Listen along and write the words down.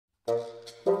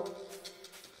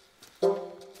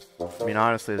I mean,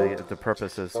 honestly, the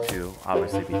purpose is to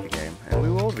obviously beat the game, and we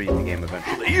will beat the game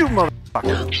eventually. You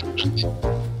motherfucker!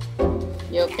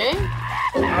 You okay?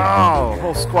 Oh,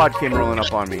 whole squad came rolling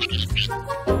up on me.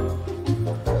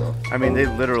 I mean, they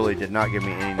literally did not give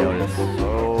me any notice.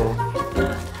 So,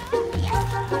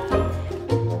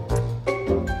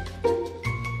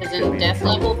 Is it death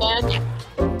level badge?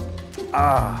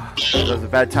 ah, it was a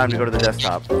bad time to go to the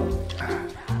desktop.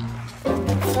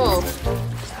 Oh.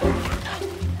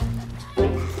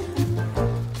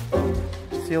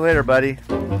 See you later, buddy.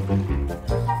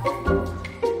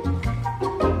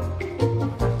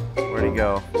 Where'd he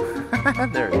go?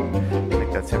 There. I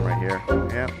think that's him right here.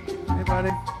 Yeah. Hey,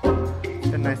 buddy. It's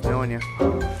been nice knowing you.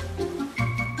 Gotta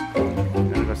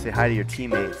go say hi to your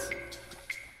teammates.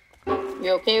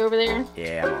 You okay over there?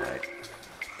 Yeah, I'm alright.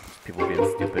 People being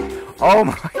stupid. Oh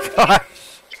my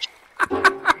gosh!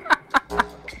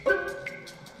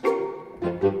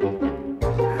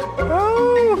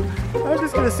 Oh, I'm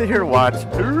just gonna sit here and watch.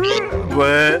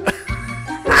 What?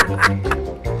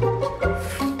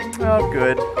 Oh,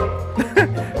 good.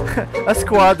 A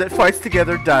squad that fights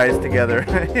together dies together.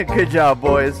 Good job,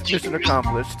 boys. Mission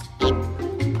accomplished.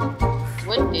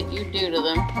 What did you do to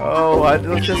them? Oh,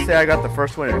 let's just say I got the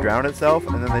first one to drown itself,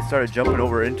 and then they started jumping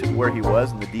over into where he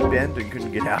was in the deep end and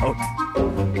couldn't get out.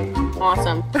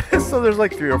 Awesome. So there's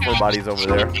like 3 or 4 bodies over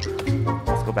there.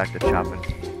 Let's go back to chopping.